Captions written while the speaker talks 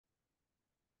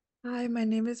Hi, my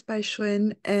name is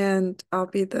Baishun, and I'll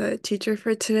be the teacher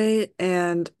for today.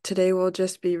 And today we'll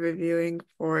just be reviewing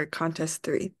for contest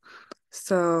three.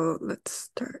 So let's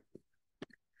start.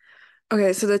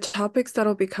 Okay, so the topics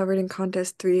that'll be covered in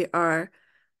contest three are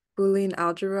Boolean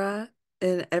algebra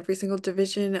in every single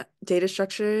division, data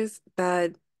structures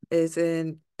that is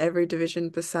in every division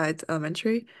besides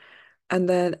elementary, and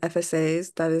then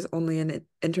FSAs that is only in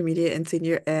intermediate and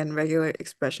senior, and regular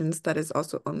expressions that is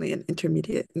also only in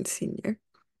intermediate and senior.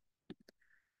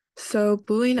 So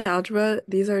Boolean algebra,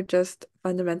 these are just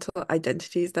fundamental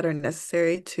identities that are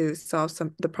necessary to solve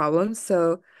the problems.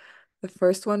 So the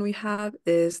first one we have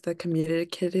is the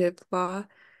commutative law,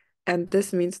 and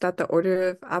this means that the order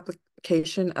of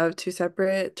application of two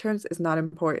separate terms is not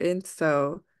important.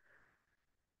 So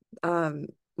um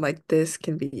like this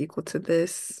can be equal to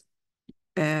this,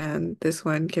 and this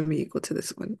one can be equal to this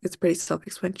one. It's pretty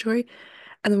self-explanatory.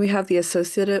 And then we have the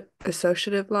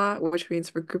associative law, which means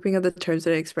for grouping of the terms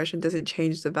in an expression doesn't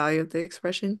change the value of the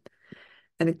expression.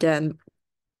 And again,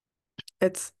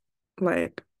 it's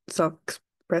like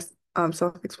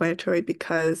self-explanatory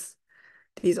because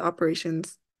these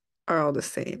operations are all the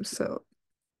same. So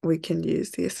we can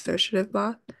use the associative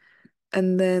law.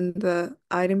 And then the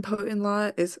idempotent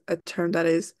law is a term that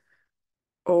is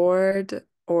ORed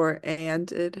or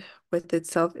ANDed with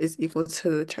itself is equal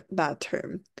to that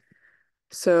term.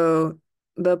 So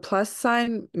the plus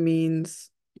sign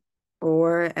means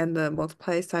or and the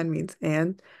multiply sign means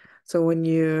and. So when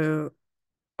you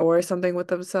or something with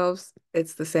themselves,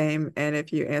 it's the same. And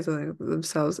if you and something with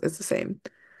themselves, it's the same.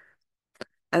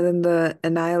 And then the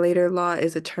annihilator law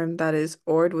is a term that is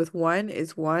ORed with one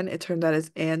is one. A term that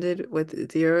is ANDed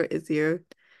with zero is zero.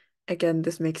 Again,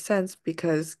 this makes sense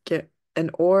because get an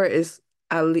OR is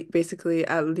basically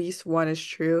at least one is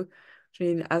true. Which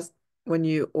means as when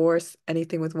you OR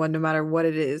anything with one, no matter what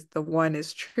it is, the one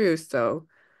is true. So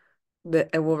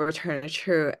it will return a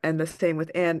true. And the same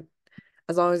with and.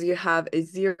 As long as you have a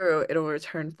zero, it'll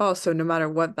return false. So no matter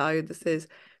what value this is,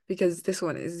 because this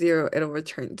one is zero, it'll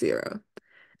return zero.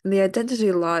 And the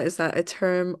identity law is that a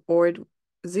term ORed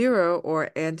zero or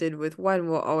ANDed with one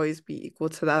will always be equal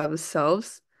to that of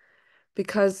themselves.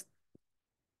 Because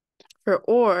for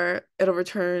OR, it'll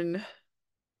return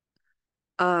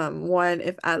one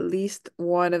if at least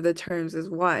one of the terms is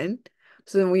one.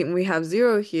 So then we have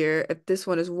zero here. If this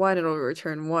one is one, it'll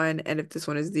return one, and if this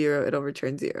one is zero, it'll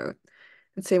return zero.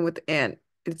 And same with and.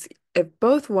 It's if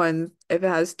it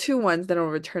has two ones, then it'll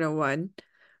return a one.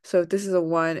 So if this is a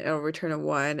one, it'll return a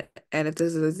one, and if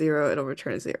this is a zero, it'll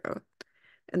return a zero.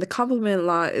 And the complement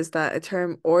law is that a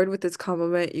term ORed with its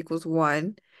complement equals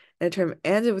one, and a term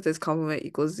ANDed with its complement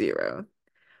equals zero.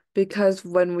 Because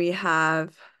when we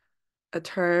have a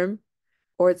term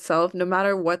or itself, no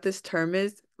matter what this term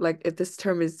is, like if this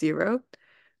term is zero,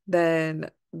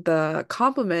 then the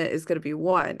complement is going to be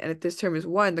one. And if this term is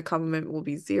one, the complement will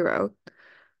be zero.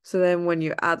 So then when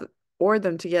you add or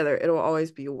them together, it will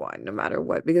always be one, no matter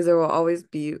what, because there will always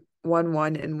be one,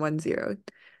 one, and one, zero.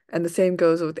 And the same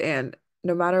goes with and.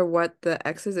 No matter what the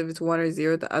x is, if it's one or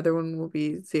zero, the other one will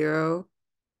be zero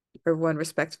or one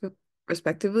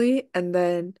respectively. And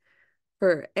then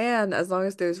for and, as long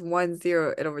as there's one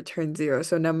zero, it'll return zero.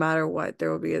 So no matter what, there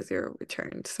will be a zero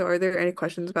returned. So are there any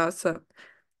questions about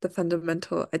the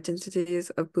fundamental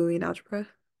identities of Boolean algebra?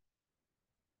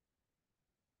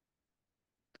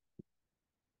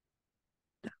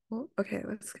 Well, okay,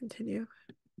 let's continue.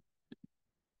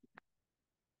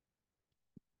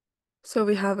 So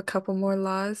we have a couple more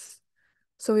laws.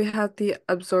 So we have the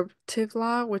absorptive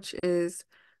law, which is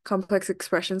complex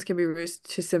expressions can be reduced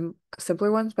to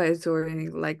simpler ones by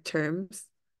absorbing like terms.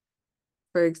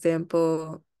 For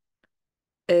example,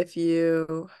 if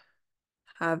you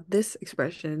have this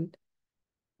expression,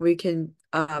 we can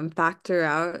factor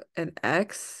out an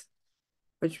x,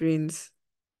 which means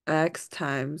x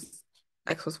times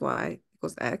x plus y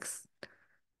equals x.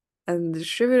 And the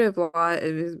distributive law,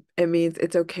 it means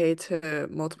it's okay to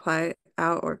multiply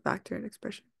out or factor an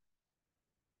expression.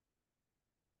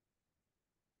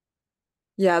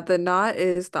 Yeah, the not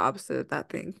is the opposite of that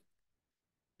thing.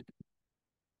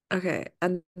 Okay,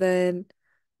 and then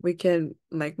we can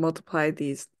like multiply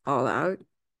these all out.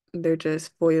 They're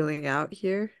just foiling out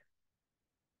here.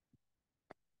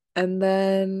 And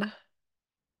then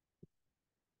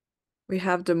we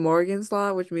have De Morgan's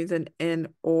law, which means an and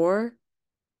or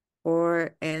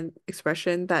an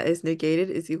expression that is negated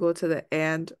is equal to the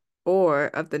and or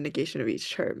of the negation of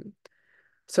each term.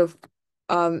 So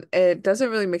it doesn't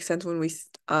really make sense when we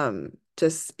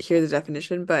just hear the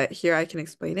definition, but here I can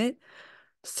explain it.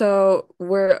 So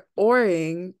we're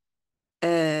ORing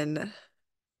an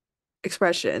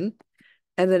expression,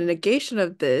 And the negation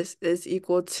of this is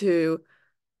equal to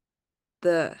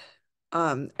the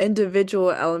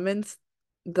individual elements,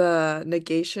 the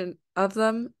negation of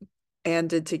them,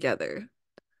 ANDed together.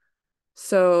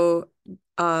 So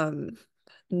um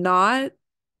not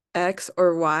X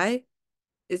or Y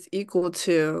is equal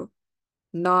to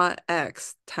not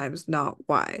X times not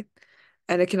Y.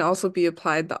 And it can also be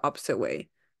applied the opposite way.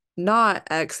 Not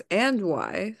X and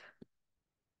Y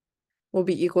will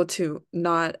be equal to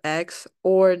not X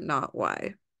or not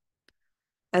Y.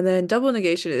 And then double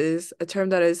negation is a term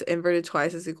that is inverted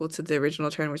twice is equal to the original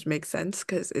term, which makes sense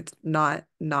because it's not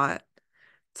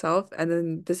itself. And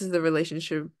then this is the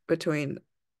relationship between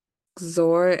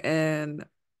XOR and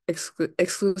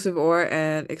exclusive OR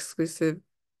and exclusive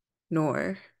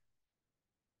NOR.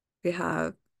 We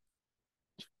have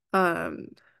um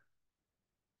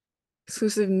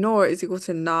exclusive NOR is equal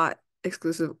to not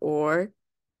exclusive OR,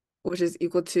 which is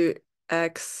equal to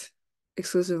X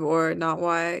exclusive OR not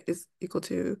Y is equal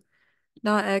to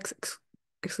not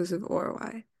exclusive OR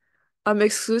Y.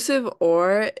 Exclusive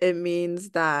OR, it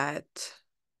means that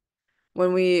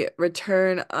when we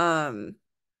return,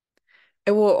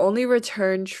 it will only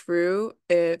return true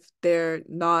if they're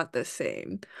not the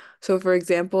same. So for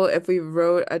example, if we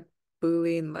wrote a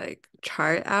Boolean like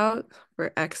chart out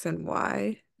for X and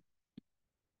Y,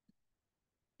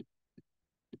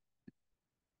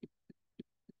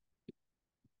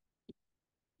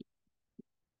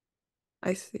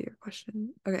 I see your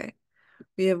question. Okay.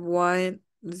 We have 1,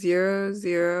 0,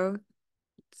 0,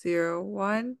 0,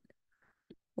 1,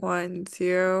 1,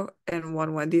 0, and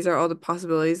 1, 1. These are all the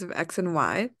possibilities of X and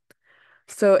Y.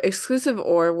 So exclusive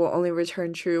OR will only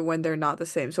return true when they're not the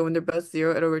same. So when they're both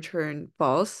 0, it'll return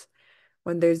false.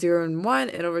 When they're 0 and 1,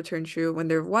 it'll return true. When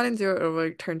they're 1 and 0, it'll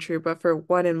return true. But for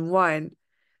 1 and 1,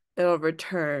 it'll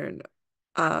return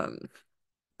um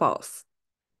false.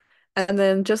 And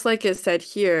then just like it said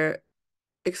here,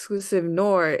 exclusive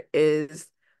NOR is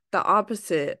the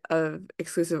opposite of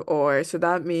exclusive OR. So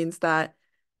that means that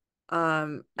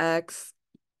X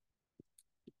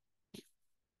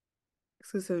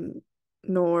exclusive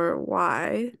NOR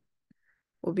Y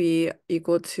will be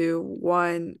equal to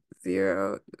 1,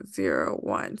 0, 0,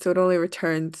 1. So it only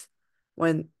returns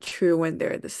when true when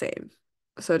they're the same.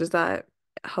 So does that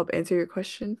help answer your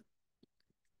question?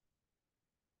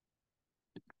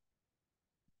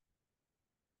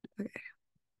 Okay,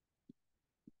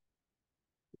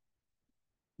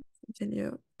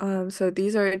 continue. So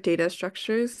these are data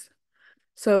structures.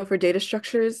 So for data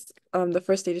structures, the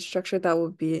first data structure that will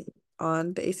be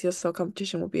on the ACSL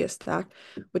competition will be a stack,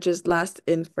 which is last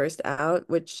in, first out,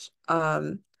 which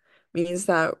means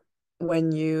that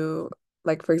when you,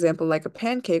 like for example, like a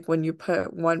pancake, when you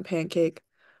put one pancake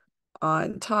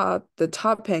on top, the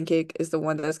top pancake is the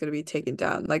one that's going to be taken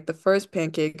down. Like the first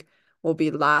pancake will be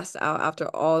last out after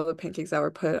all the pancakes that were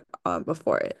put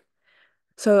before it.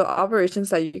 So operations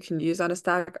that you can use on a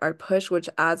stack are push, which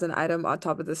adds an item on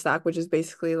top of the stack, which is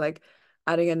basically like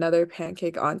adding another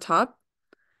pancake on top.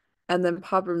 And then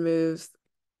pop removes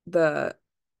the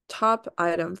top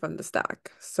item from the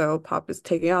stack. So pop is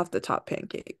taking off the top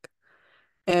pancake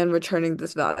and returning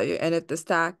this value. And if the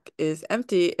stack is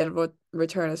empty, it will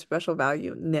return a special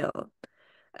value nil.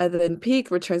 And then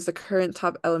peek returns the current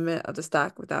top element of the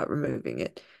stack without removing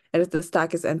it. And if the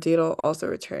stack is empty, it'll also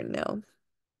return nil.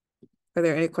 Are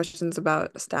there any questions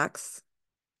about stacks?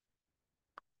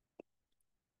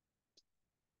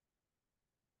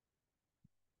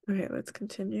 Okay, let's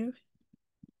continue.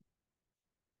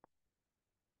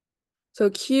 So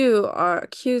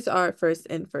queues are first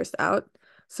in, first out.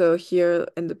 So here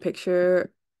in the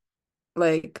picture,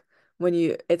 like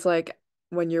it's like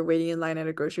when you're waiting in line at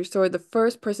a grocery store, the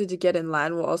first person to get in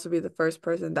line will also be the first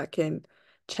person that can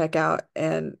check out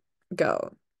and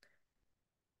go.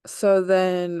 So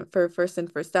then for first in,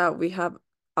 first out, we have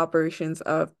operations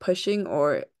of pushing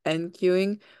or end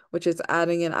queuing, which is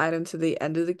adding an item to the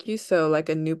end of the queue. So like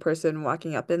a new person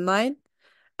walking up in line.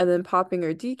 And then popping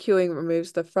or dequeuing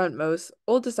removes the frontmost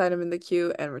oldest item in the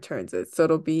queue and returns it. So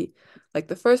it'll be like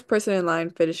the first person in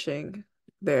line finishing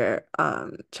their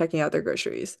checking out their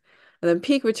groceries. And then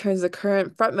peek returns the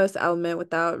current frontmost element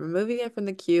without removing it from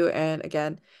the queue. And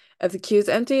again, if the queue is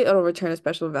empty, it'll return a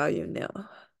special value nil.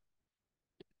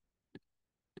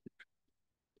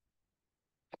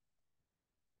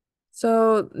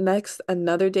 So next,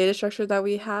 another data structure that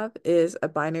we have is a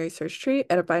binary search tree.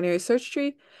 And a binary search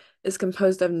tree is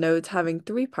composed of nodes having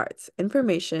three parts: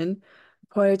 information,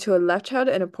 pointer to a left child,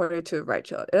 and a pointer to a right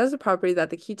child. It has a property that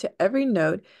the key to every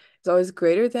node is always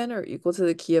greater than or equal to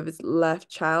the key of its left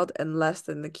child and less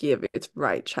than the key of its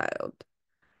right child.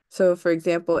 So for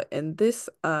example, in this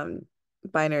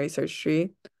binary search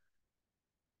tree,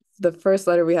 the first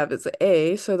letter we have is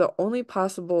A, so the only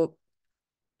possible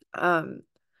um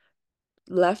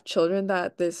left children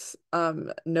that this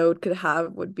node could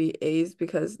have would be A's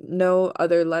because no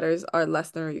other letters are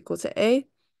less than or equal to A.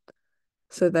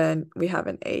 So then we have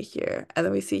an A here. And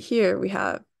then we see here we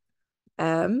have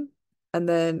M, and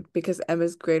then because M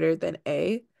is greater than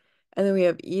A, and then we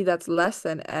have E that's less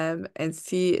than M, and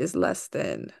C is less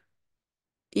than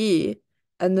E.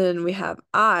 And then we have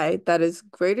I that is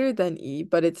greater than E,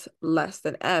 but it's less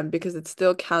than M because it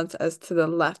still counts as to the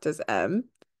left as M.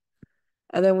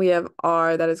 And then we have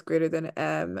R that is greater than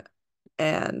M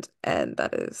and N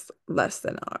that is less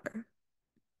than R.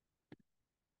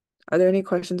 Are there any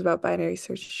questions about binary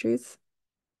search trees?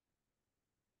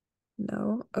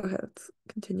 No? Okay, let's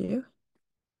continue.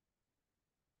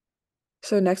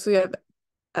 So next we have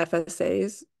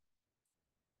FSAs.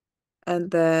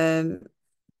 And then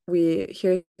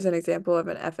here's an example of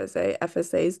an FSA.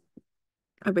 FSAs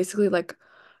are basically like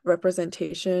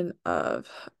representation of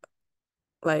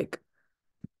like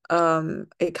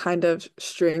a kind of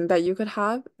string that you could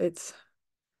have. It's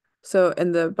so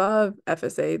in the above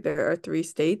FSA, there are three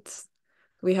states.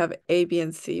 We have A, B,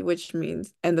 and C, which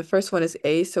means, and the first one is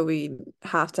A, so we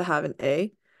have to have an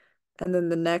A. And then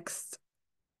the next,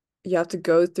 you have to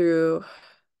go through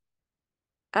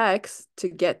X to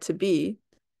get to B.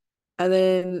 And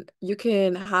then you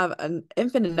can have an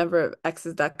infinite number of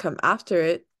X's that come after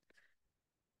it.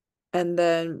 And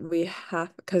then we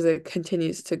have, because it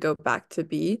continues to go back to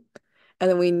B. And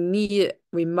then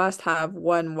we must have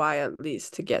one Y at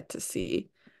least to get to C.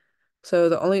 So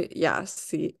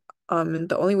C.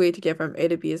 The only way to get from A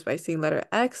to B is by seeing letter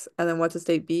X. And then once it's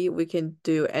state B, we can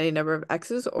do any number of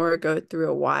X's or go through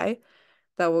a Y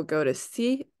that will go to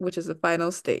C, which is the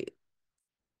final state.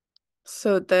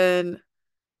 So then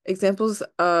examples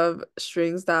of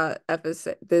strings that this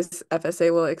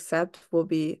FSA will accept will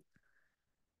be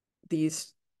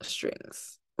these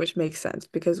strings, which makes sense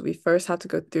because we first have to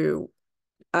go through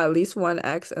at least one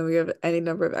X and we have any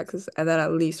number of X's and then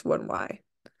at least one Y.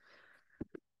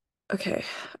 Okay,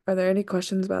 are there any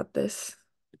questions about this?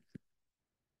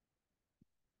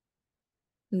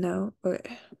 No?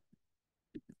 Okay.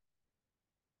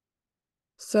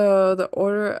 So the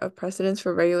order of precedence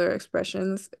for regular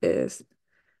expressions is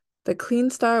the clean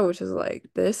star, which is like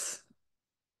this,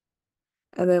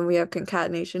 and then we have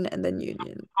concatenation and then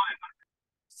union.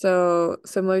 So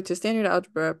similar to standard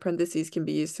algebra, parentheses can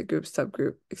be used to group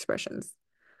subgroup expressions.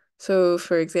 So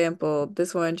for example,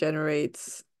 this one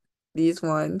generates these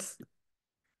ones.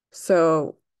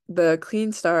 So the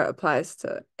clean star applies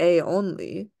to A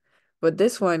only, but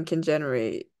this one can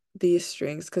generate these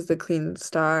strings because the clean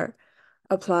star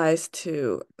applies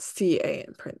to CA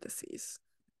in parentheses.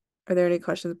 Are there any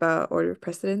questions about order of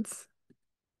precedence?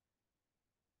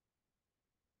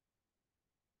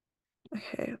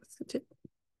 Okay, let's continue.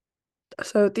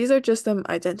 So these are just some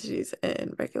identities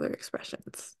in regular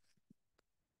expressions.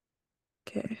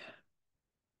 Okay.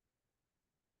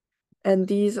 And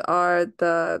these are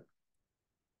the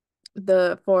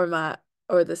format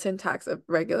or the syntax of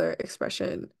regular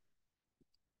expressions.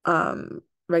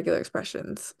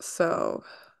 So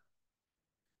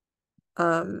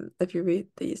if you read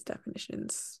these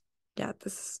definitions, yeah,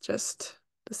 this is just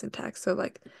the syntax. So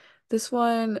like this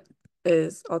one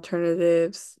is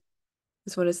alternatives.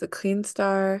 This one is the clean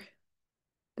star.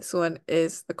 This one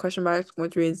is the question mark,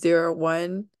 which means 0 or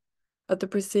 1 of the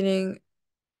preceding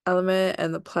element,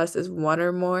 and the plus is one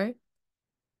or more.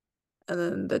 And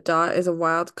then the dot is a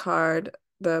wild card.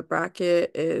 The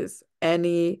bracket is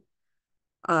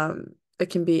it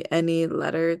can be any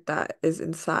letter that is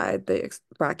inside the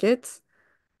brackets.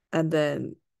 And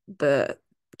then the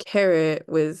caret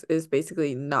is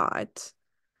basically not.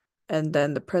 And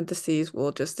then the parentheses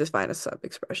will just define a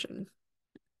sub-expression.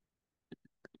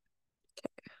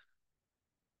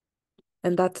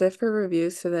 And that's it for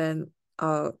review. So then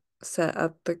I'll set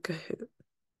up the Kahoot.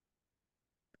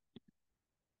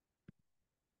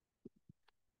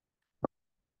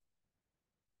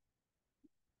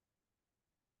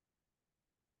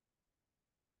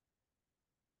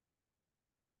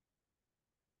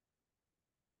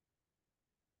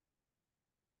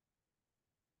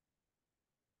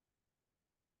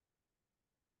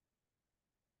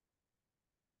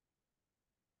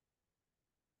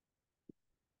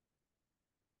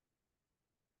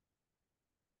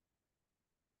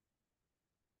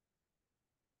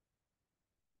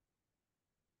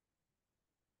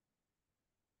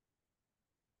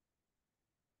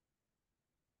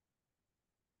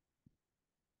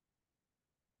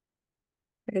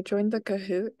 I joined the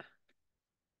Kahoot.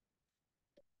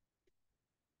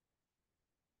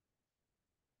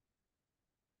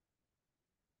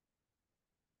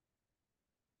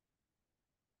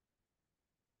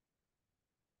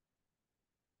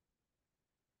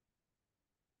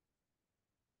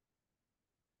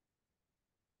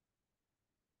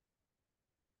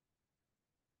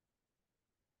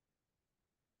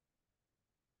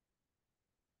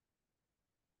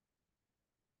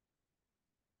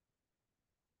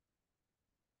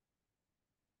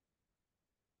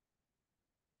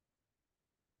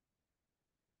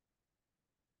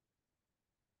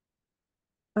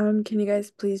 Can you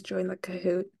guys please join the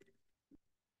Kahoot?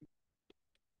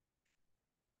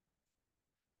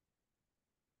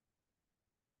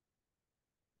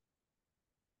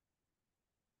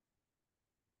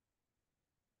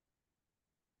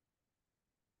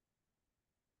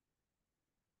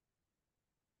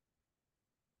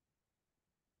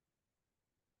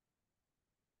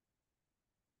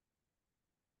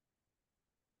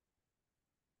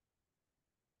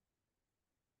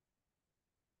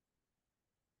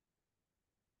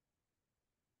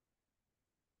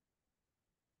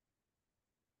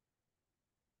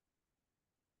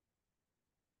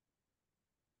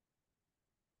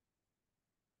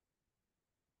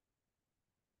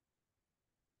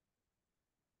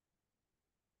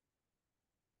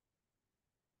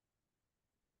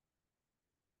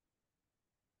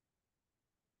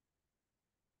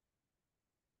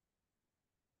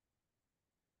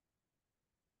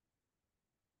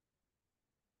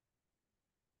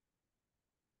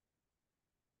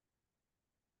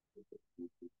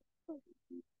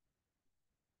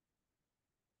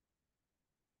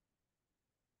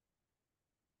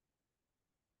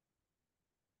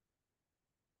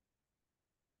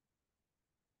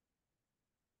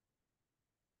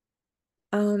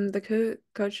 The Kahoot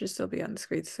code should still be on the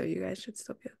screen, so you guys should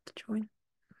still be able to join.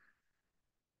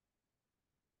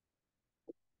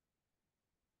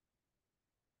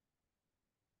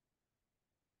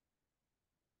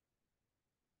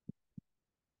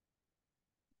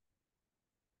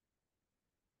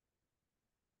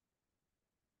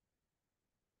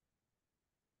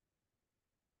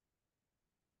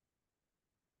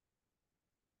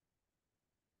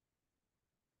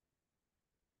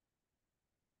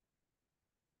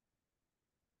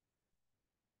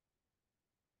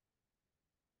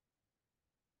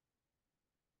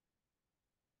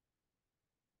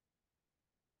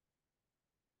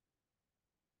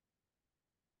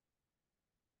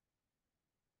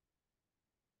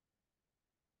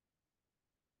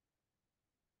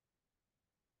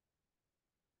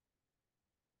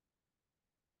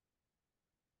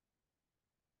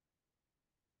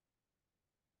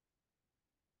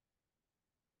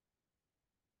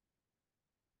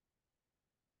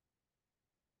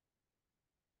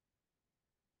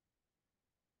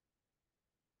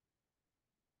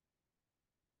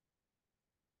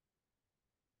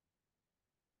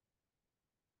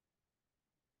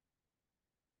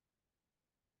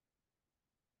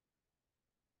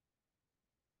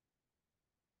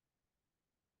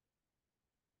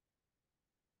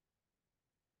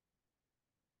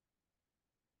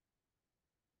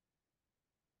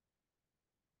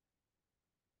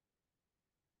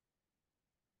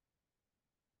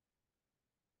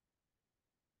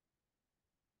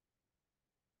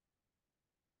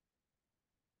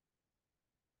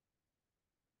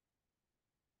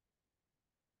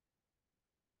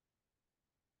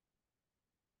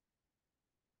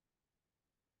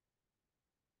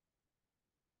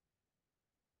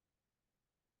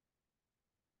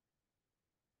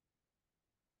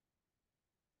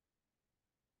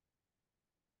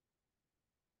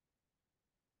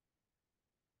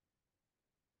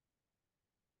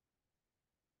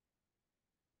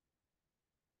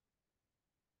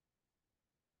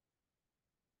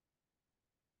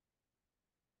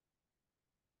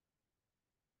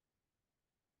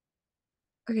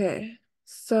 Okay,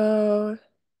 so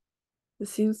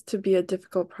this seems to be a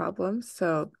difficult problem,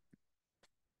 so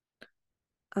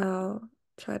I'll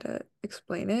try to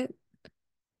explain it.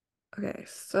 Okay,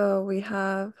 so we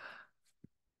have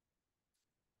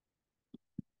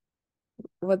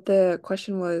what the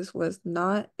question was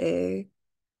not A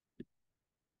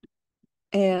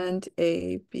and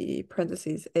A B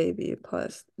parentheses A B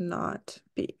plus not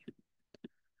B.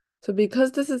 So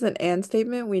because this is an and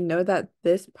statement, we know that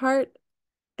this part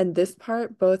and this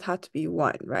part both have to be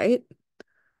 1, right?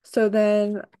 So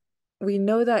then we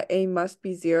know that A must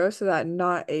be 0 so that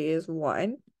not A is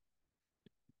 1.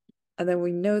 And then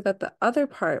we know that the other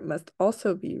part must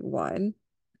also be 1.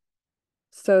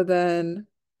 So then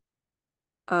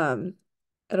um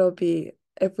it'll be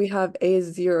if we have A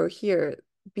is 0 here,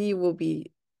 B will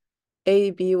be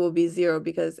B will be 0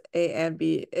 because A and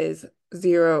B is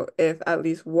 0 if at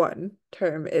least one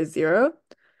term is 0.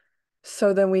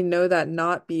 So then we know that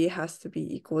not B has to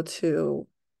be equal to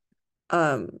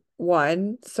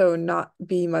 1. So not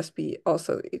B must be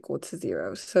also equal to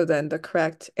 0. So then the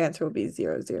correct answer will be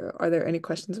 0, 0. Are there any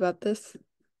questions about this?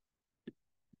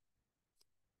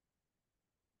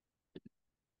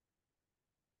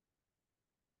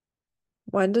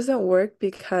 One doesn't work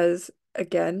because,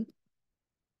 again,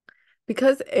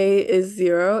 because A is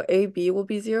 0, AB will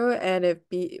be 0, and if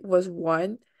B was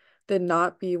 1, then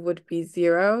not B would be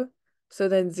 0. So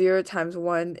then 0 times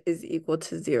 1 is equal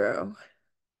to 0,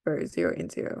 or 0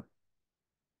 and 0.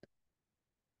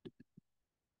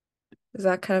 Does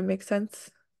that kind of make sense?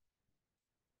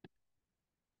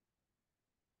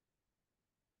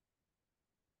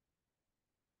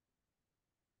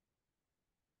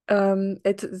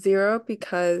 It's 0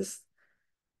 because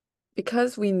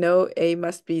we know A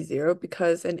must be 0,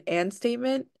 because an and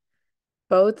statement,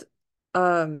 both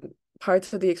um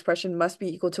parts of the expression must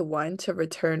be equal to 1 to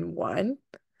return 1.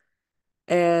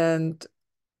 And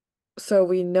so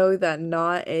we know that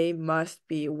not A must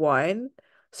be 1,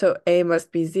 so A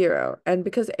must be 0. And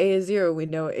because A is 0, we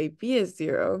know AB is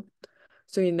 0.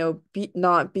 So we know B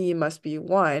not B must be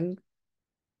 1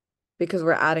 because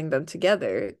we're adding them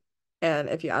together. And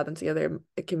if you add them together,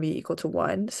 it can be equal to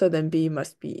 1. So then B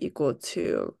must be equal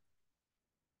to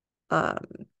um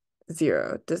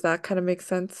 0. Does that kind of make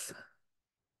sense?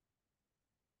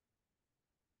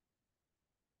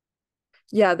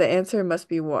 Yeah, the answer must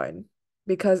be 1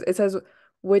 because it says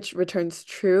which returns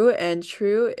true, and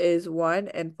true is 1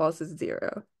 and false is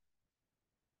 0.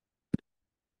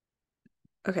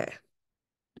 Okay,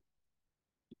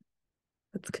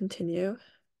 let's continue.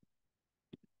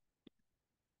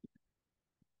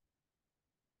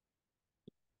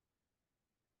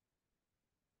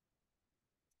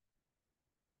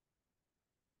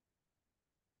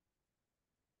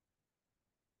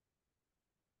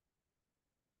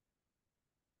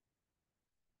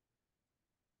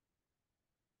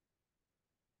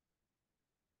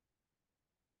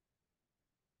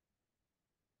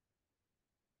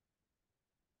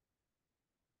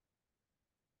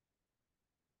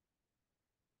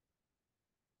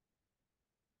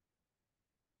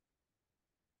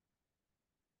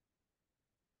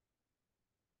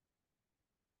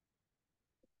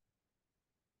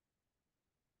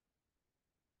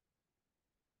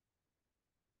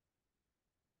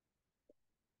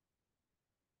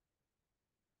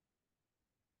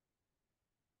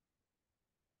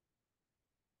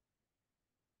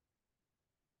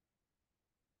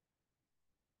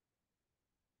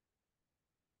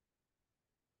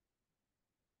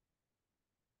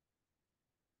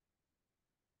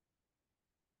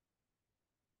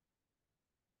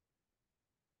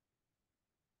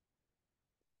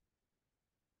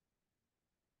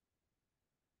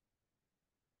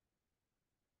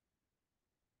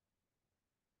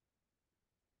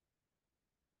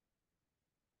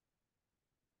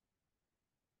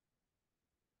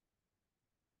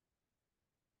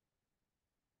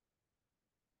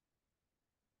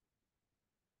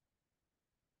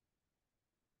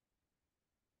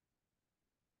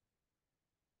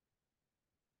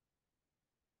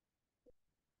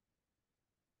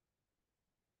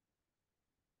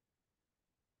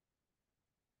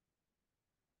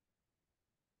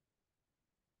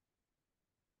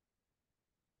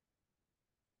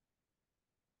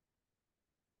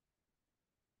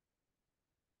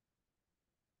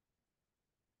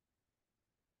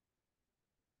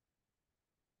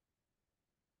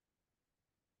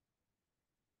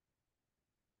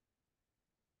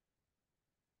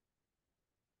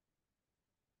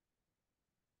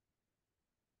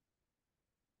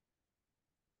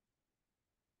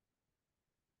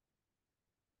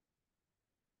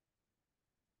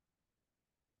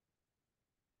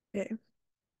 Okay,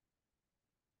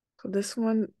 so this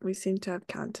one we seem to have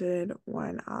counted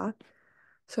one off.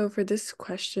 So for this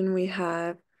question, we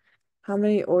have how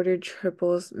many ordered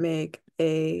triples make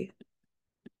A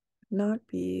not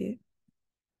B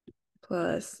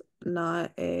plus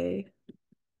not A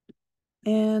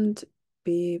and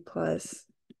B plus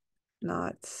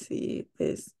not C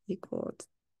is equal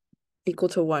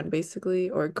to 1 basically,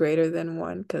 or greater than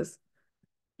 1, because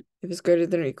if it's greater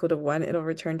than or equal to 1, it'll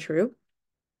return true.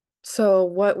 So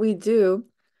what we do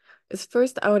is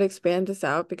first I would expand this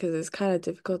out because it's kind of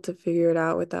difficult to figure it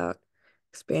out without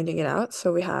expanding it out.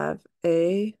 So we have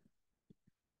A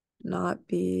not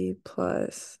B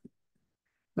plus,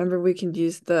 remember we can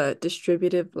use the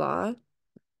distributive law,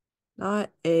 not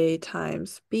A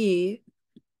times B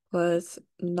plus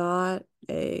not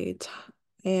A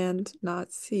and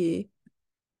not C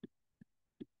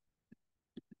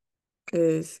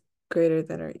is greater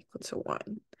than or equal to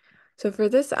 1. So for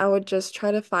this, I would just try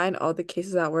to find all the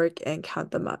cases at work and count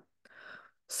them up.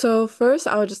 So first,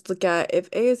 I would just look at if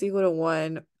A is equal to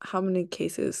 1, how many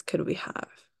cases could we have?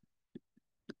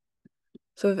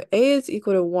 So if A is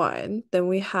equal to 1, then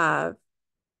we have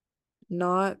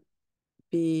not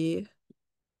B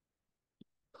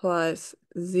plus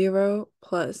 0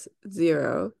 plus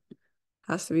 0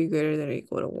 has to be greater than or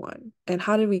equal to 1. And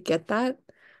how did we get that?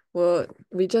 Well,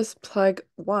 we just plug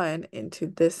 1 into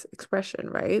this expression,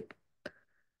 right?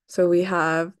 So we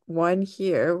have 1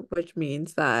 here, which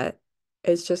means that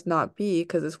it's just not B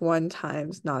because it's 1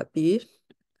 times not B.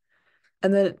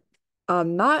 And then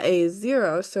not A is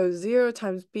 0, so 0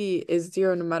 times B is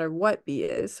 0 no matter what B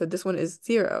is. So this one is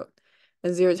 0.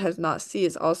 And 0 times not C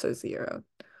is also 0.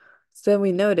 So then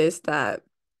we notice that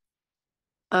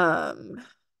um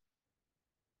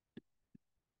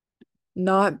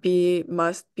not B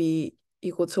must be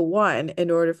equal to 1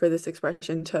 in order for this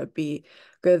expression to be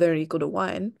greater than or equal to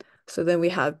 1. So then we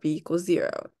have B equals 0.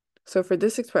 So for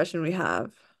this expression, we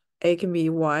have A can be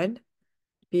 1,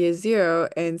 B is 0,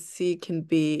 and C can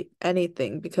be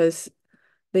anything because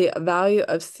the value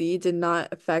of C did not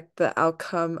affect the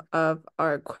outcome of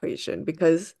our equation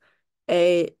because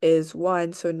A is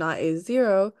 1, so not A is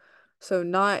 0. So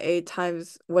not A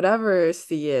times whatever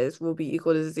C is will be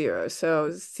equal to 0.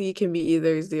 So C can be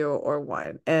either 0 or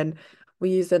 1. And we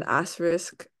use an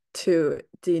asterisk to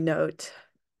denote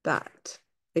that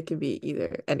it can be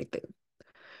either anything.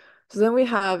 So then we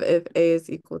have if A is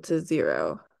equal to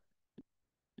 0.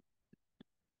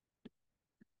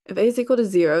 If A is equal to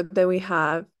 0, then we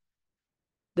have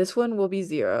this one will be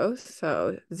 0.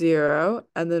 So 0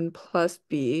 and then plus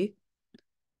B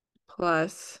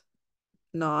plus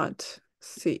not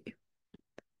C.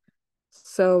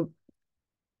 So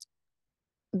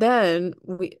then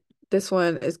this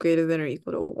one is greater than or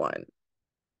equal to 1.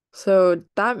 So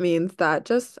that means that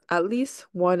just at least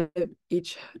one of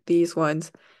each these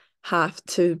ones have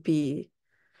to be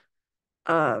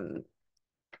um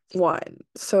 1.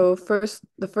 So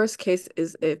the first case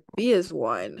is if B is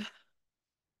 1.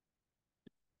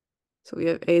 So we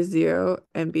have A is 0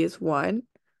 and B is 1.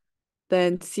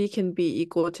 Then C can be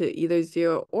equal to either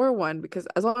 0 or 1 because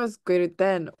as long as greater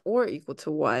than or equal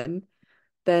to 1,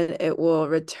 then it will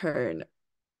return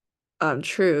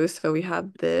true. So we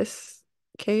have this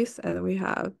case and then we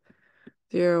have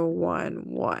 0, 1,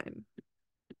 1.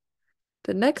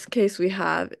 The next case we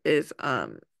have is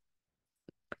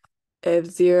if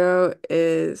 0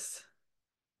 is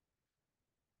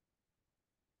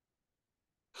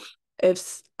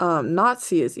if not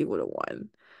C is equal to 1,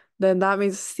 then that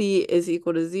means C is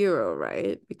equal to 0,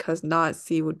 right? Because not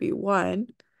C would be 1.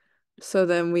 So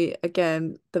then we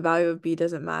again the value of B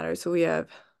doesn't matter. So we have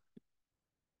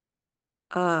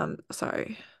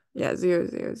sorry. Yeah, 0,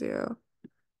 0, 0.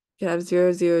 You have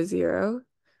 0, 0, 0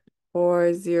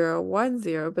 or 0, 1,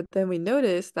 0, but then we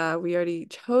notice that we already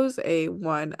chose a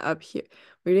 1 up here.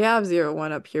 We already have 0,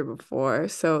 1 up here before,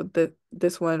 so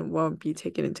this one won't be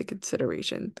taken into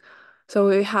consideration. So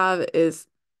what we have is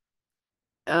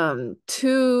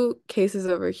 2 cases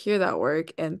over here that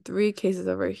work and 3 cases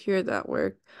over here that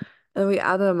work. And we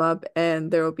add them up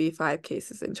and there will be 5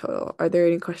 cases in total. Are there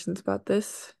any questions about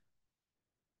this?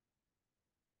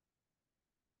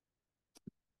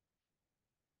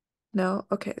 No?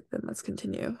 Okay, then let's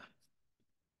continue.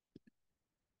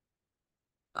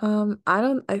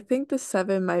 I think the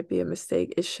 7 might be a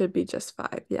mistake. It should be just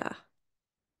 5, yeah.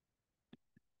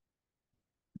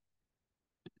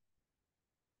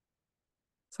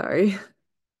 Sorry.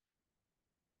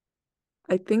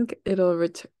 I think it'll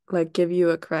ret like give you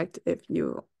a correct if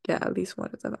you get at least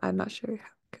one of them. I'm not sure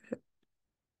how good.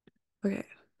 Okay.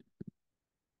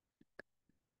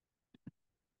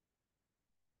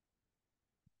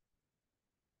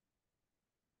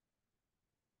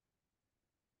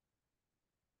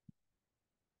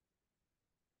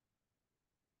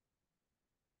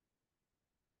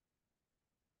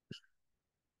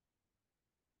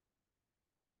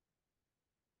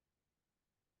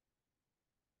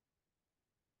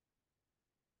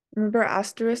 Remember,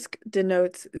 asterisk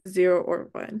denotes 0 or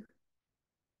 1.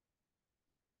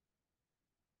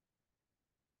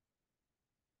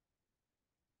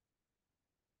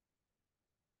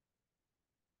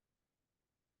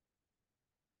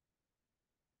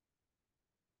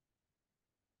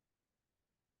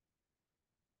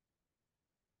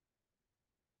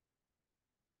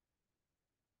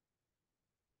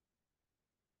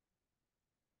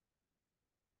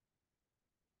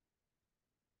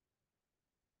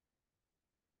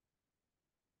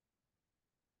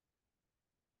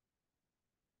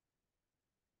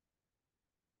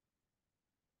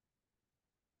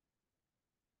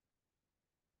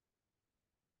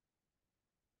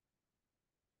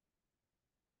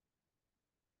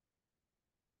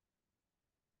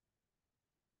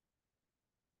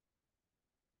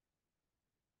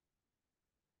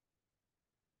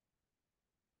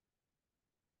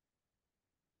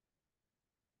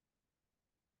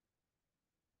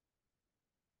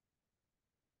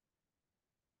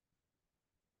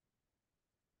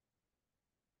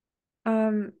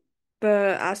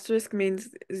 The asterisk means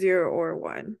 0 or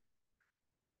 1.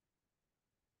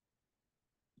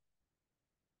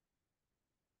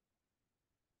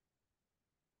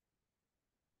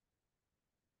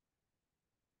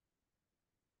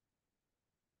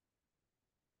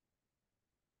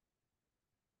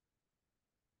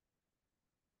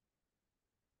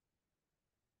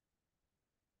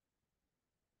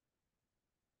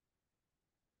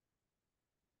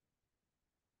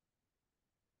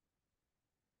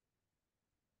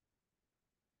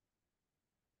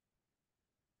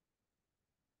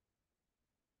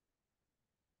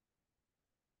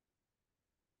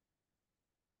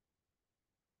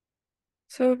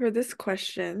 So for this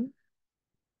question,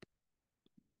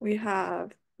 we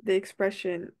have the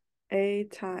expression A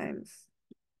times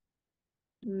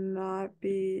not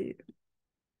B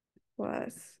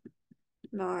plus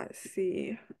not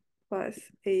C plus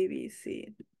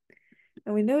ABC.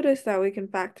 And we notice that we can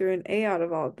factor in A out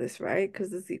of all of this, right?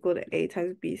 Because it's equal to A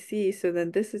times BC. So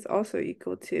then this is also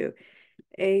equal to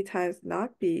A times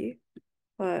not B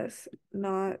plus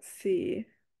not C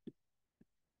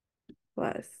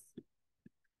plus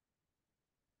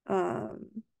um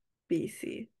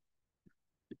BC.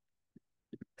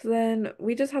 So then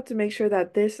we just have to make sure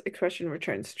that this expression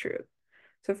returns true.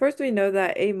 So first we know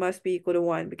that A must be equal to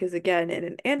 1 because again, in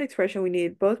an AND expression, we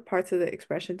need both parts of the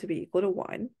expression to be equal to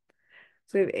 1.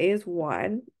 So we have A is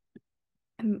 1.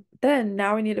 And then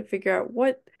now we need to figure out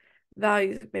what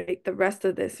values make the rest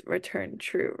of this return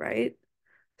true, right?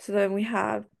 So then we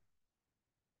have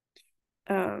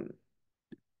um,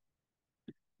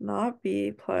 not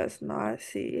B plus not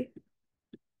C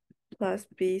plus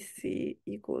BC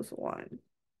equals 1.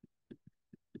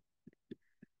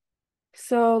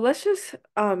 So let's just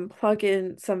plug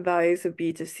in some values of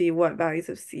B to see what values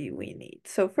of C we need.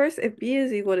 So first, if B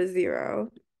is equal to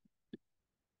 0,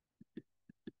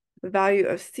 the value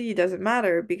of C doesn't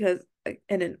matter because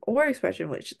in an OR expression,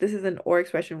 which this is an OR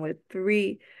expression with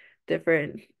 3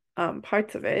 different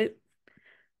parts of it,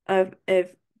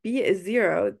 if B is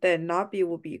 0, then not B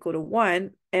will be equal to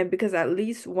 1, and because at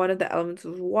least one of the elements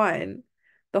was 1,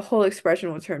 the whole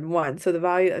expression will turn 1. So the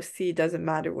value of C doesn't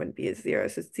matter when B is 0.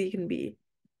 So C can be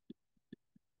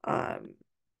um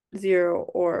 0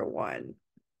 or 1.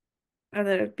 And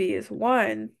then if B is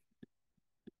 1,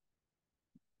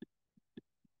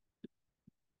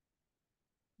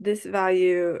 this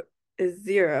value is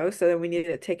 0, so then we need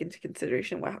to take into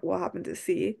consideration what will happen to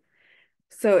C.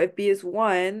 So if B is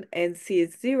 1 and C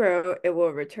is 0, it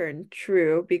will return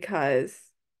true because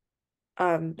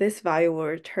this value will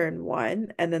return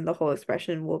 1 and then the whole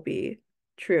expression will be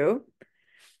true.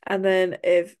 And then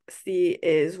if C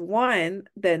is 1,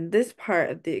 then this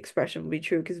part of the expression will be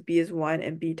true because B is 1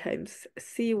 and B times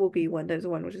C will be 1 times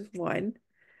 1, which is 1.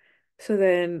 So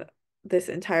then this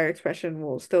entire expression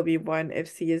will still be 1 if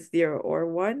C is 0 or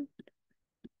 1.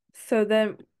 So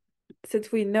then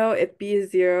since we know if B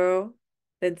is 0,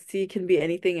 then C can be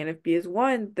anything, and if B is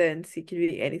 1, then C can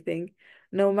be anything.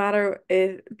 No matter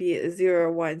if B is 0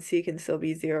 or 1, C can still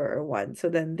be 0 or 1. So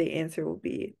then the answer will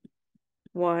be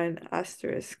 1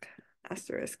 asterisk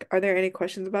asterisk. Are there any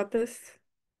questions about this?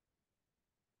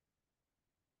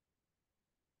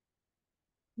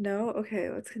 No? Okay,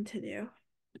 let's continue.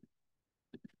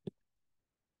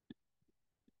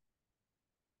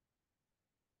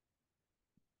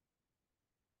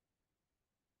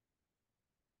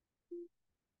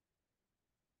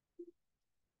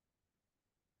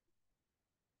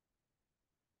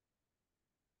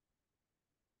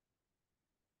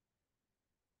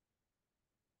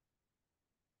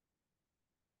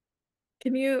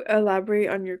 Can you elaborate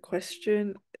on your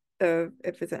question of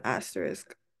if it's an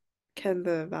asterisk, can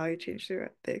the value change the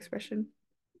expression?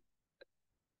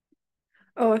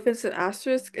 Oh, if it's an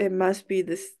asterisk, it must be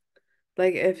this,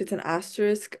 like if it's an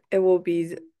asterisk, it will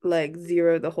be like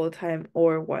 0 the whole time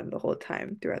or 1 the whole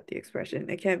time throughout the expression.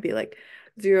 It can't be like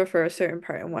 0 for a certain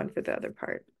part and 1 for the other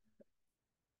part.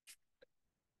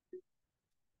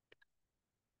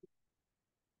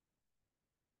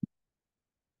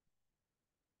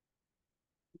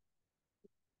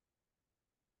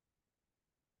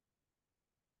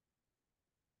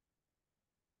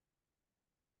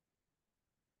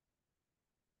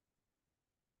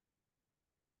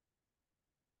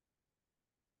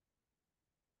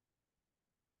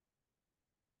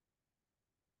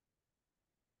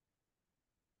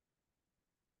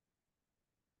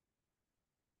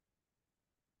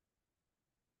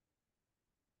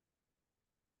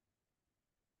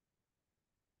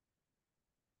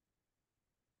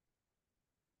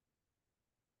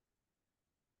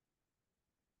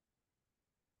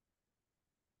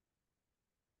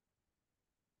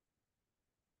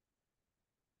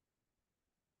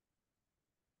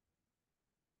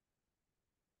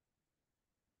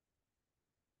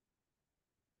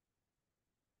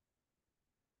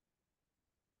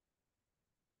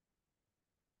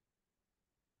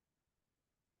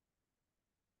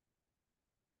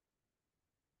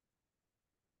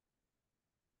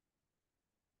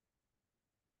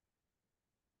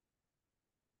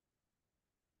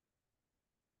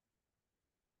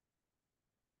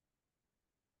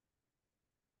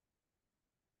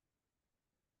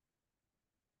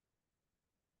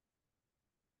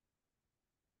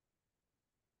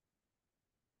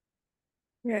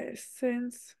 Okay,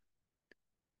 since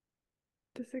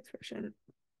this expression,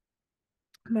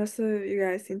 most of you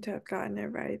guys seem to have gotten it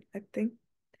right, I think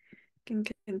can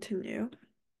continue.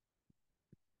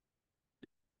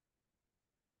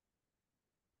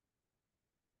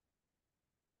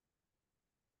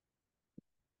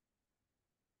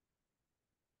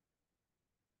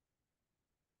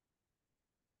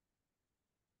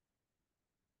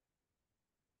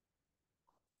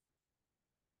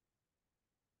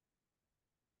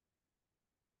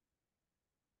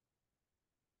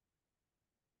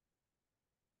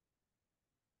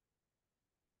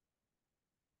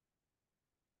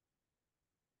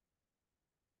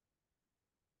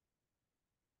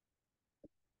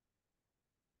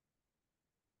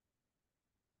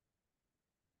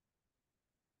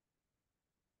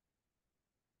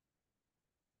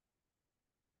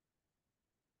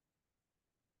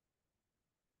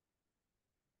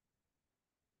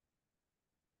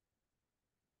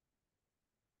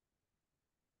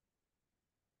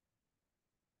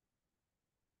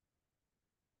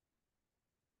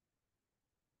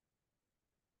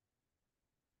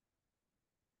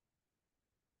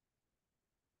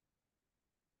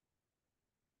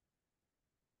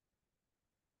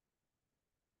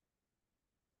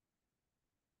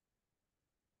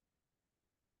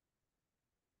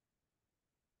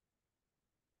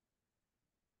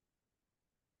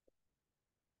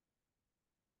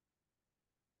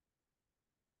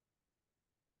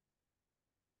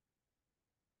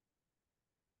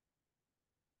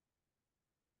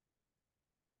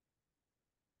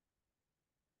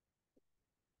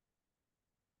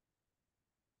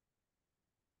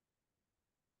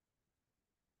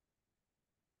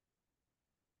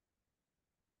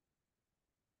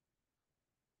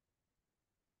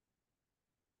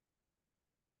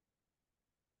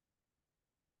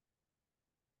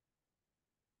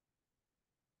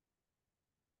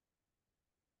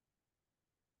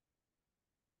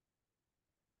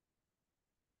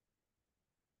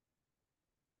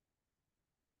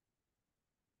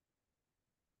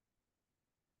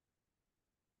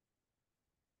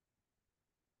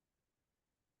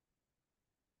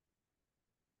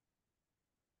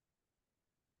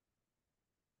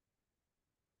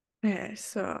 Okay,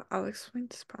 so I'll explain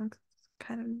this problem 'cause it's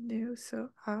kind of new.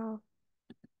 So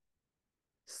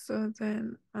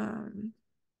then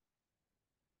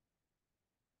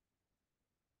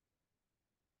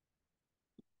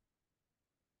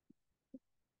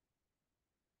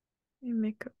you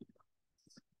make a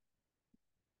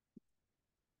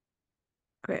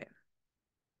okay.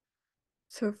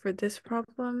 So for this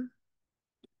problem,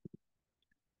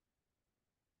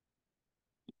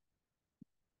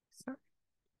 sorry,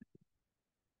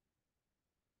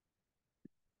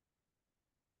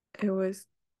 it was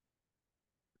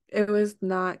it was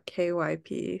not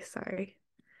KYP, sorry.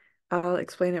 I'll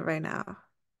explain it right now.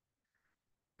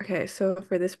 Okay, so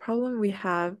for this problem we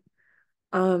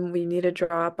need to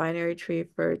draw a binary tree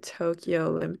for Tokyo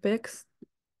Olympics.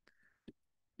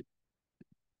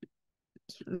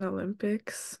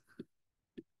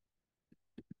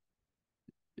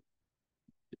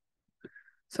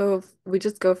 So we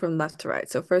just go from left to right.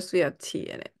 So first we have T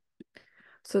in it.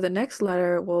 So the next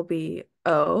letter will be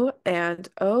O, and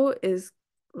O is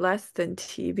less than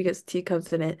T because T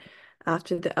comes in it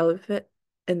after the alphabet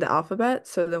in the alphabet.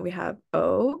 So then we have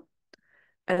O,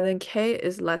 and then K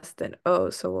is less than O,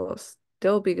 so we'll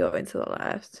still be going to the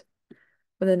left.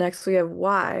 And then next we have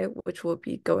Y, which will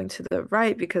be going to the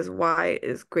right because Y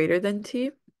is greater than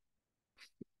T.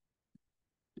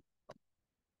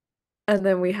 And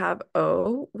then we have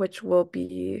O, which will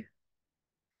be,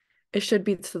 it should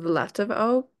be to the left of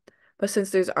O. But since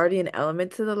there's already an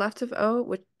element to the left of O,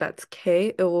 which that's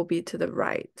K, it will be to the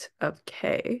right of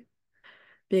K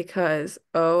because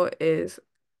O is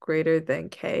greater than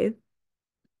K.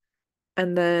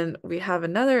 And then we have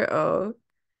another O,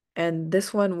 and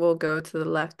this one will go to the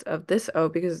left of this O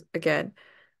because again,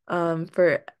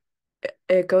 for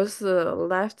it goes to the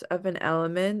left of an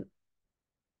element,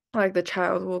 like the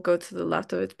child will go to the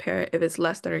left of its parent if it's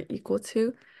less than or equal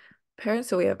to parent.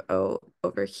 So we have O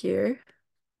over here.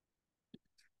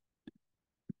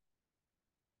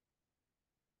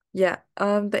 Yeah,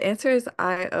 the answer is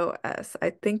iOS.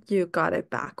 I think you got it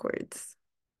backwards.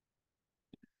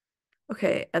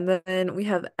 Okay, and then we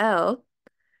have L,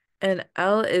 and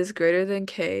L is greater than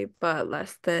K, but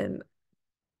less than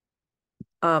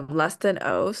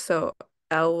O, so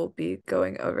L will be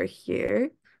going over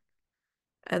here.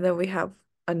 And then we have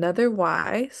another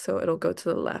Y, so it'll go to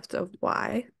the left of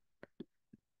Y.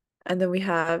 And then we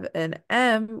have an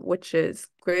M, which is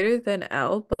greater than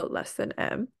L, but less than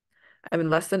M. I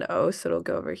mean, less than O, so it'll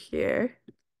go over here.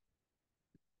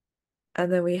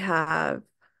 And then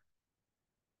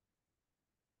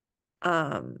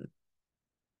um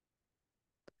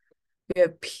we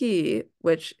have P,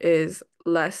 which is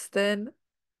less than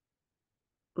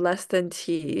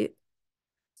T.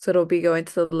 So it'll be going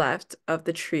to the left of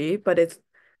the tree, but it's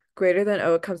greater than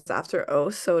O. It comes after O,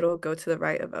 so it'll go to the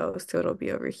right of O. So it'll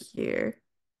be over here.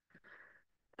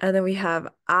 And then we have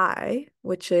I,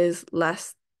 which is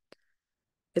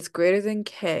it's greater than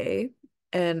K.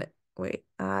 And wait,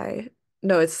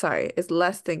 no, it's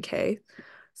less than K.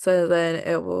 So then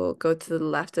it will go to the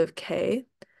left of K.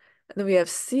 And then we have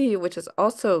C, which is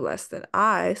also less than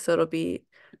I, so it'll be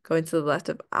going to the left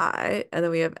of I. And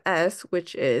then we have S,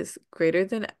 which is greater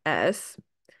than S,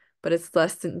 but it's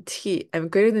less than T. I'm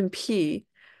greater than P,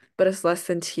 but it's less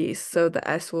than T, so the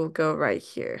S will go right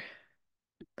here.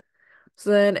 So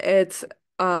then it's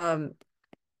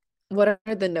what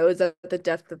are the nodes at the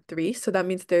depth of 3? So that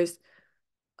means there's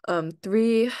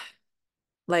three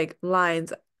like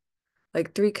lines,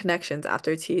 like three connections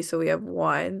after T. So we have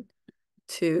 1,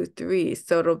 2, 3.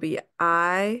 So it'll be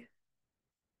I,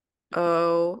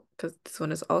 O, because this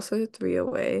one is also 3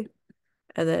 away,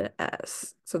 and then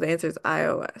S. So the answer is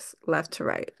IOS, left to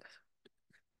right.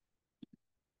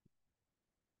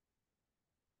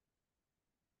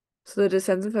 So the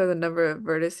descendants are the number of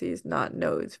vertices, not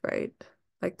nodes, right?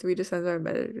 Like three descendants are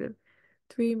measured.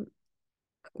 Three,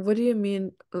 what do you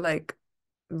mean, like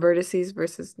vertices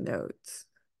versus nodes?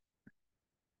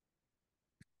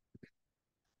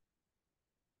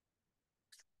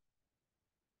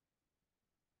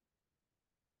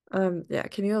 Yeah,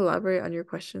 can you elaborate on your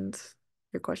question?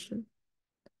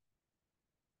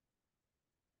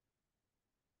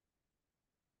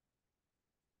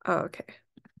 Oh, okay.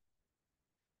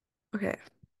 Okay.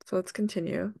 So let's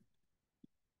continue.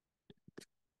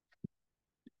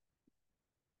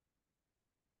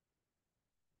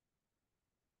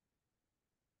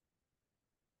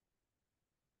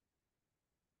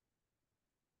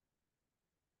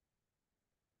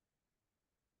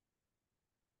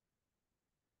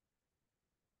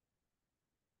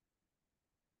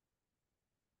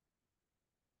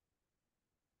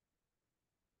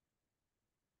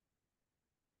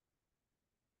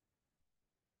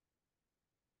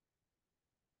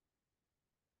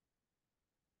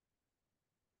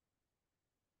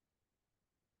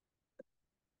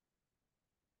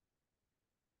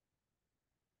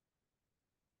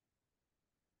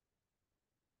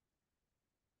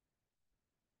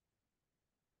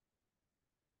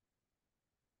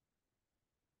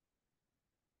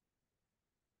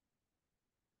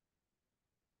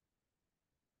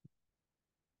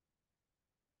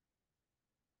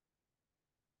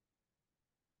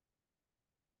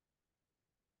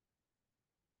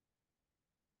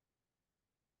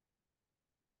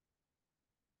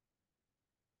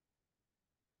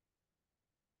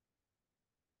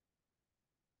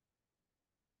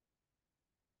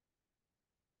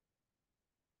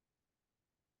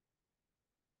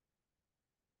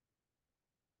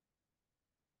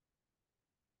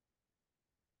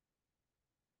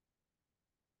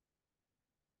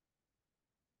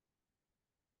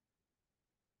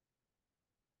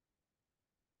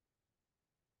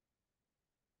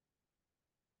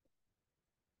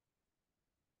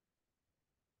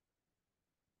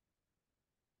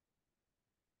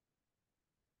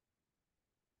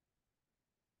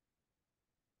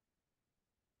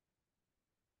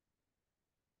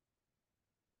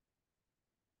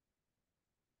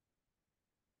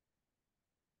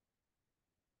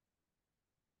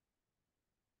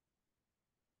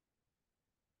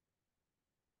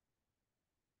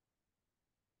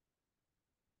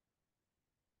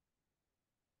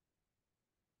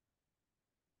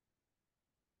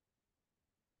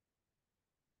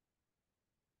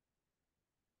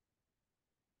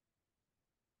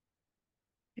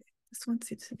 This one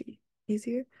seems to be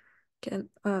easier. Can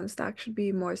stack should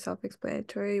be more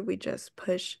self-explanatory. We just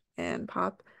push and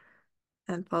pop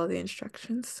and follow the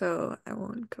instructions, so I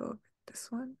won't go over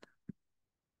this one.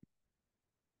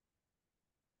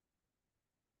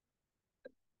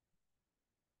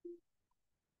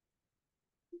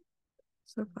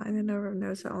 So find the number of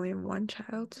nodes that only have one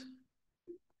child.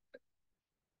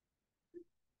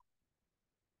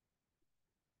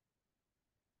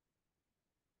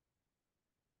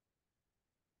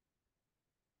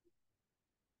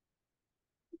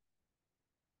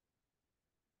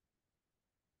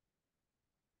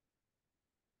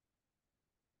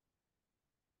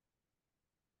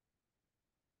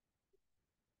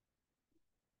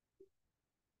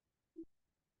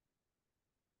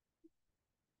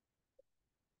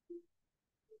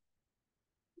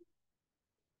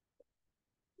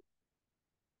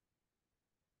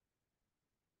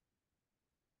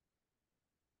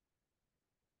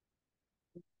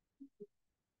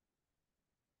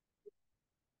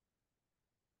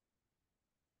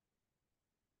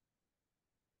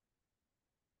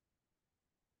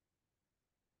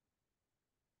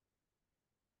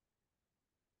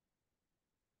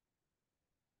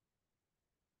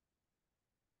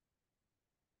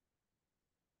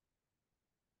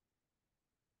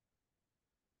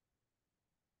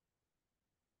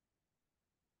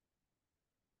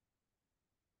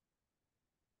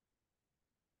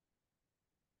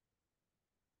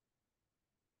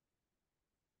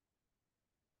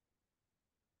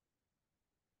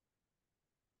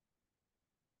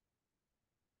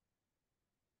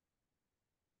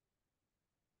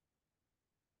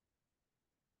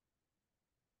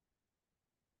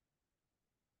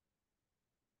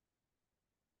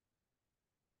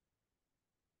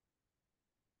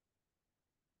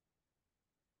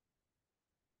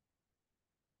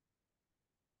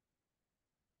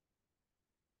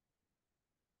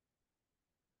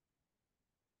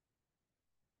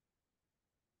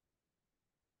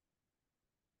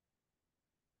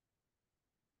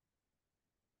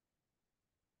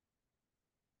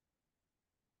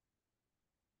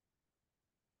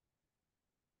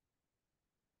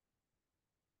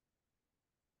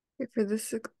 For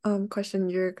this question,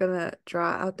 you're gonna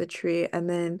draw out the tree, and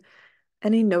then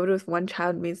any node with one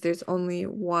child means there's only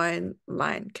one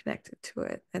line connected to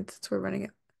it. And since we're running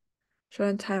it short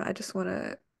on time, I just want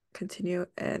to continue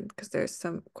and because there's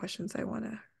some questions I want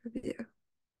to review.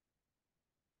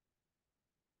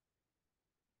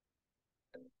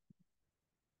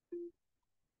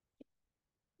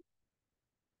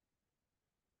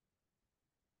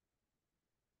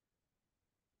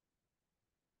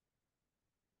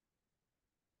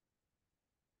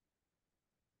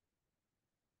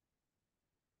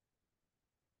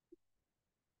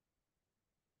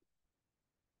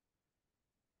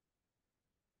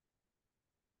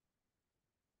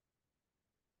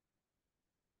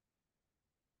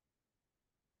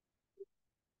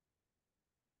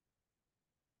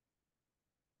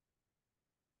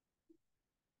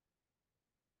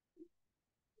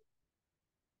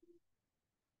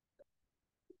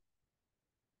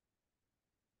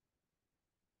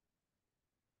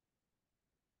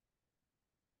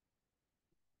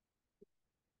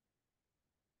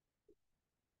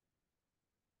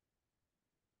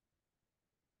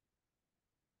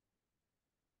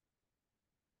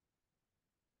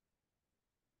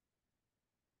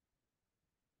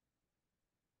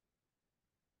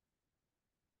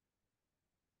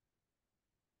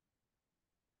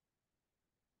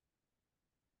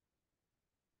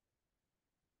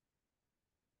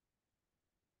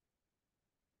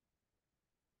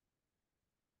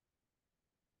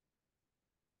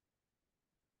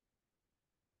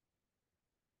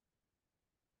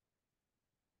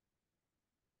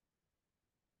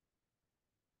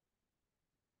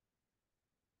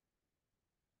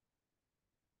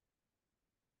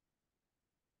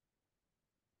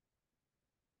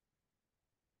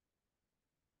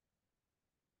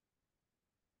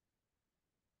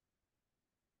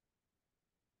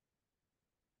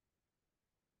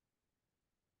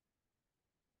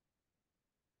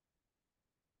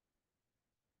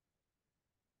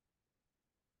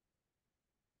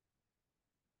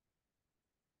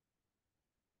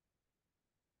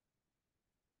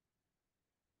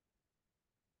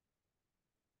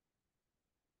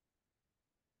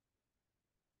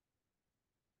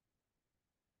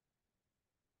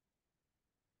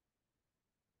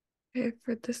 Okay,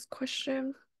 for this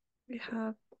question, we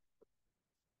have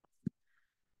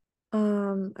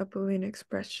a Boolean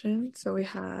expression. So we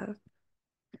have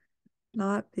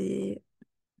not B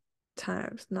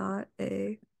times not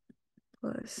A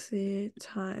plus C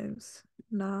times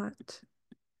not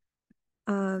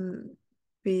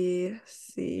B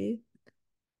C.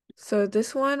 So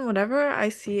this one, whenever I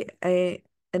see any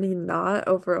not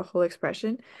over a whole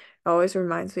expression, it always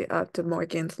reminds me of De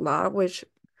Morgan's law, which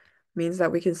means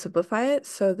that we can simplify it.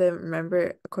 So then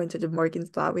remember, according to De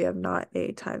Morgan's law, we have not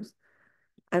A times,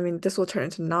 this will turn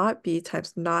into not B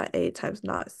times not A times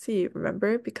not C,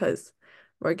 remember? Because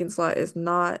Morgan's law is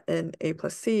not in A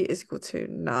plus C is equal to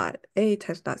not A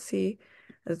times not C,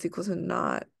 and it's equal to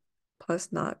not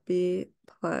plus not B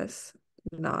plus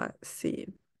not C,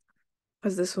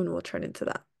 because this one will turn into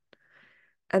that.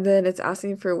 And then it's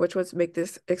asking for which ones make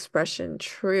this expression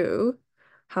true.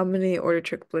 How many order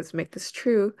triplets make this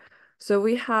true? So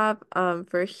we have,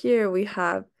 for here, we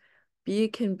have B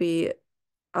can be,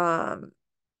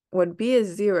 when B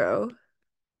is 0,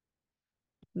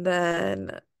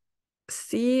 then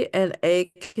C and A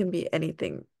can be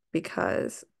anything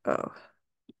because,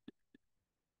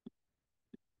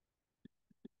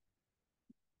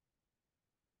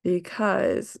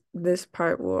 because this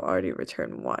part will already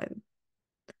return 1.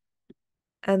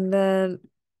 And then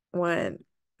when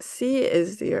C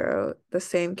is 0, the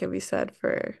same can be said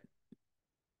for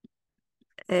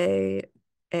A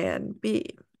and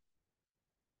B.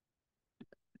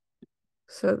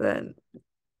 So then,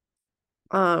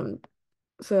 um,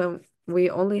 so we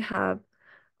only have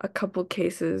a couple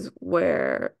cases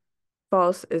where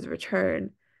false is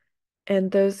returned,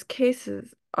 and those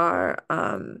cases are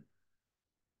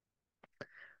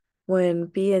when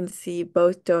B and C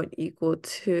both don't equal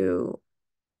to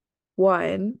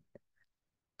 1.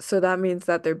 So that means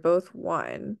that they're both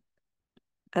 1.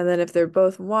 And then if they're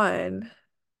both 1,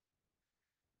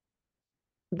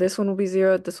 this one will be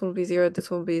 0, this one will be 0, this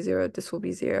one will be 0, this will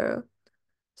be 0.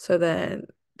 So then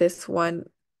this one,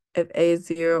 if A is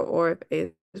 0 or if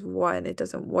A is 1, it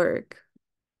doesn't work.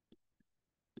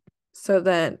 So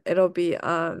then it'll be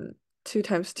 2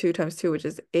 times 2 times 2, which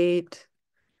is 8,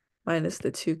 minus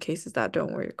the 2 cases that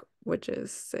don't work, which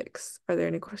is 6. Are there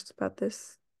any questions about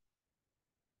this?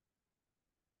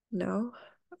 No?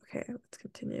 Okay, let's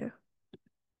continue.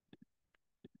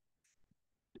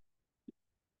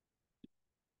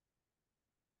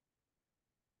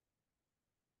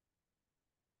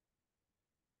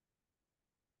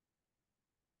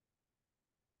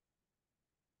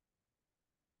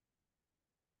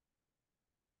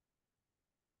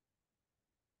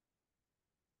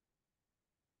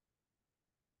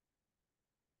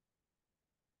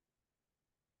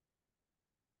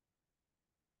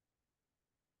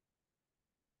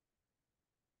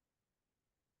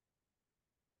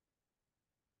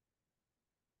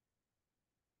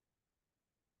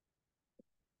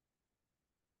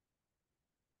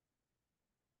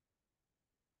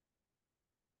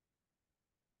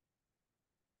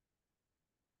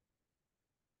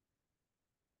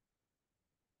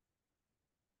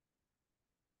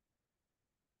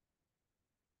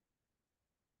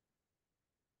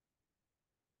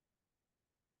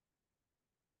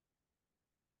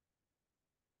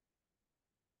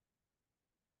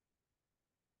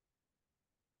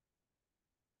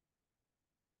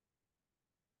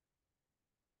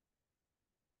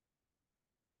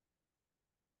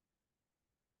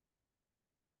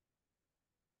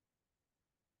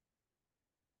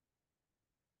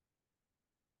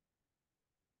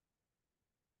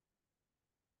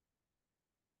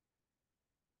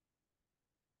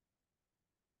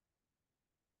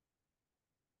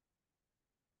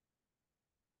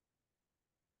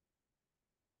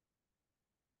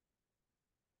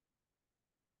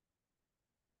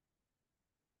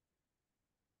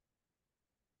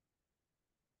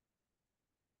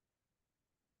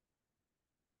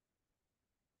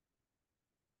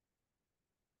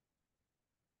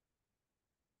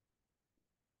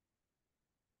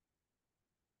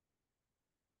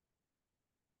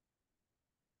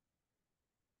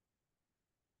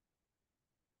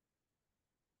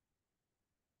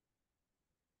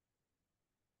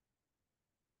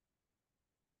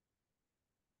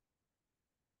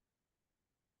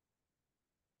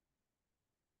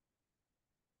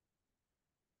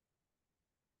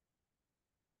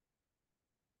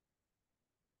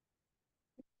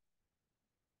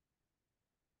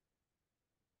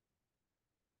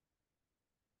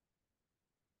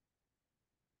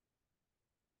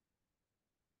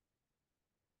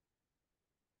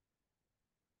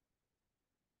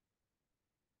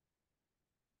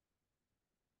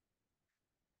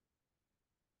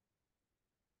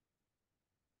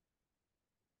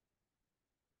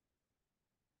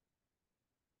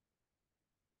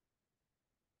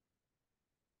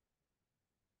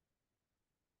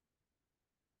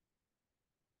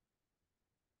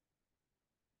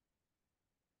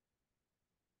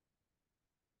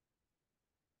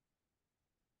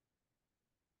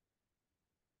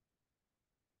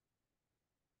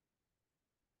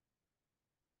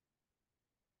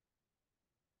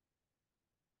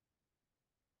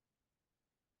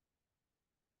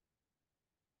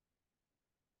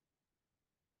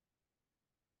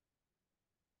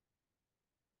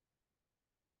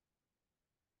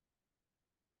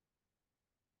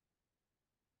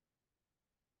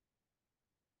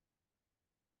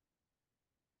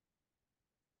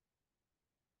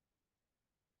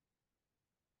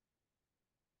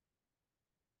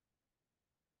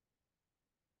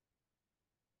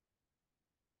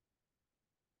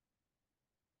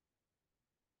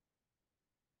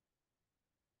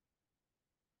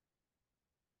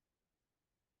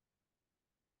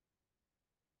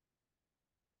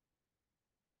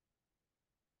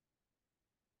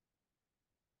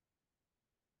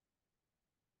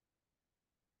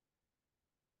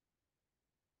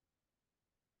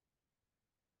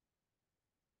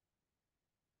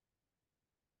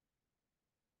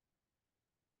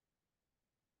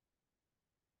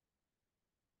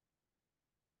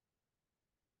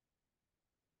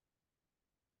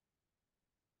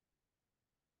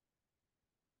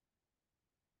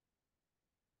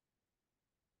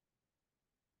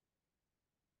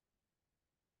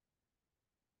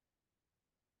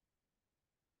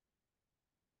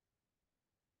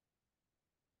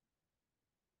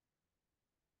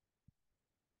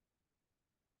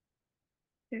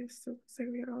 Yes, so looks like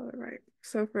we got all that right.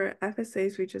 So for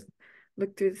FSAs, we just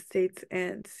look through the states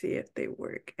and see if they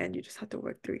work, and you just have to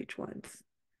work through each ones.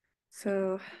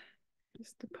 So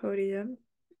just the podium.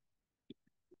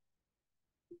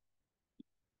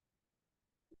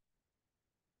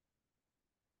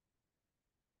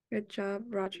 Good job,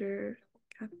 Roger,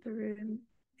 Catherine,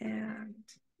 and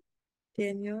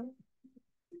Daniel.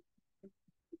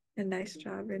 A nice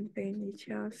job in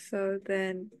Benicia. So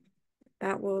then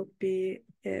that will be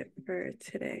it for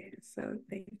today. So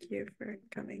thank you for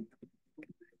coming.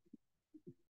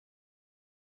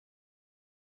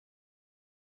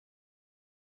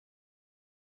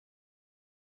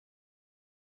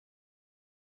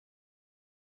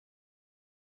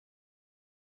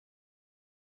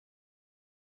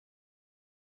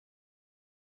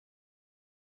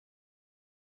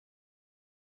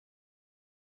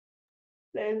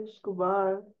 Thanks,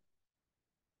 goodbye.